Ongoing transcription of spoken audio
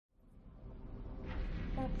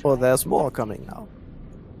Oh, there's more coming now.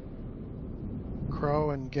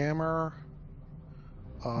 Crow and Gamma.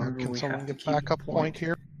 Can someone get backup point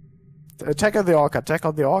here? Tackle the Orca,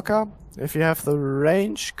 tackle the Orca. If you have the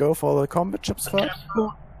range, go for the combat ships first.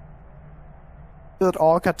 That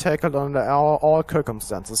Orca tackled under all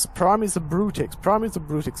circumstances. Prime is the Brutix,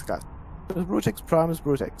 guys. Brutix, Prime is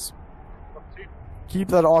Brutix. Keep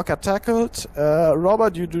that Orca tackled.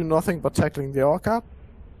 Robert, you do nothing but tackling the Orca.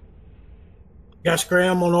 Got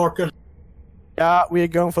Scram on Orca. Yeah, we are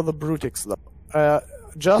going for the Brutix though.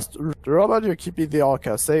 Just, Robert, you keep the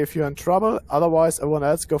Orca. Say if you're in trouble, otherwise everyone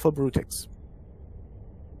else go for Brutix.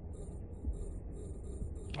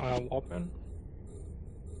 Warpen.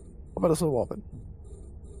 Robert is a Warpen.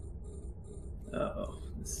 Uh-oh,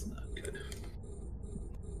 this is not good.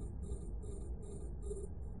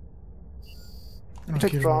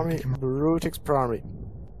 Brutix primary, Brutix primary.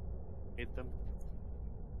 Hit them.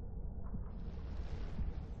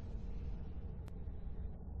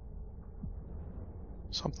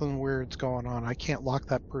 Something weird's going on. I can't lock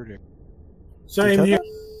that Brutix. Same here.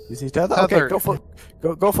 Is he tethered? Okay, go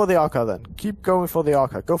for the Orca then. Keep going for the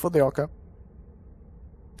Orca. Go for the Orca.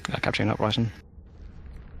 Capturing Uprising.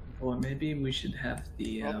 Well, maybe we should have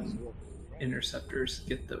the interceptors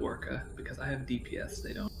get the Orca, because I have DPS,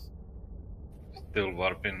 they don't. Still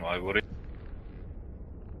warping Ivory.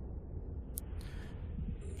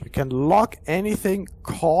 If you can lock anything,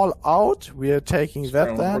 call out. We are taking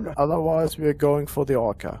that then. Otherwise, we are going for the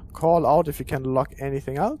Orca. Call out if you can lock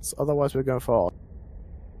anything else. Otherwise, we're going for Orca.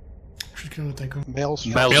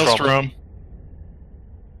 Maelstrom.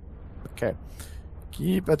 Okay.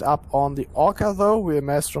 Keep it up on the Orca though.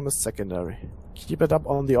 Maelstrom is secondary. Keep it up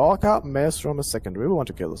on the Orca. Maelstrom is secondary. We want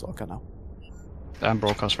to kill this Orca now. And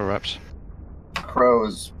broadcast for reps. Crow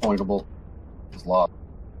is pointable. It's locked.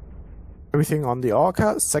 Everything on the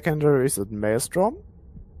Orca. Secondary is at Maelstrom.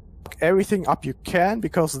 Lock everything up you can,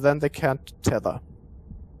 because then they can't tether.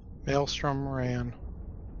 Maelstrom ran.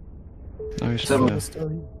 No, he's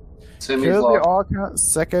Kill the Orca.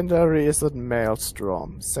 Secondary is at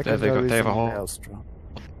Maelstrom. Secondary is at Maelstrom.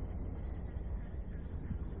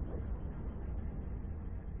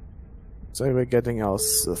 So we're getting our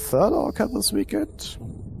third Orca this weekend.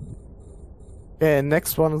 Okay,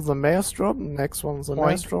 next one is the Maelstrom. Next one is the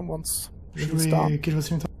Maelstrom once he's done.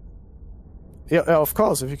 Yeah, of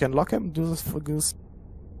course. If you can lock him, do this for goose.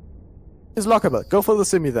 He's lockable. Go for the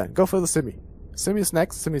Simi then. Go for the Simi. Simi's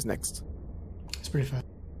next. Simi's next. It's pretty fast.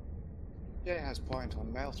 Yeah, it has point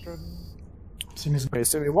on Maelstrom. Okay,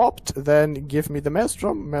 Simi warped. Then give me the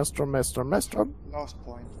Maelstrom. Maelstrom. Last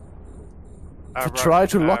point. Try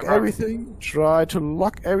to lock everything. Try to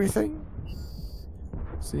lock everything.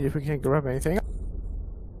 See if we can grab anything.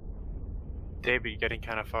 Davey, getting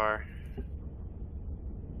kind of far.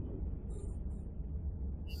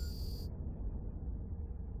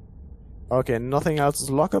 Okay, nothing else is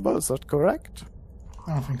lockable, is that correct?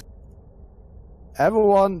 I don't think so.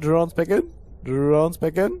 Everyone, drones back in. Drones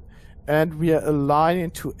back in. And we are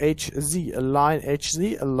aligning to HZ. Align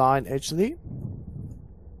HZ. Align HZ.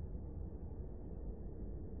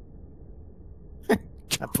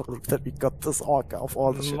 Can't believe that we got this Orca of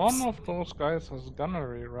all the ships. None of those guys has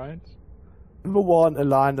gunnery, right? Number one,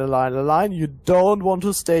 align. You don't want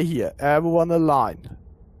to stay here. Everyone align.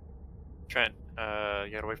 Trent,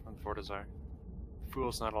 get away from the Fortizar.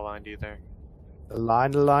 Fool's not aligned either.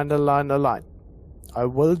 Align. I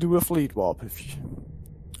will do a fleet warp.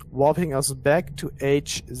 Warping us back to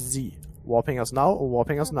HZ. Warping us now or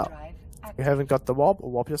warping us now? You haven't got the warp,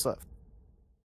 or warp yourself.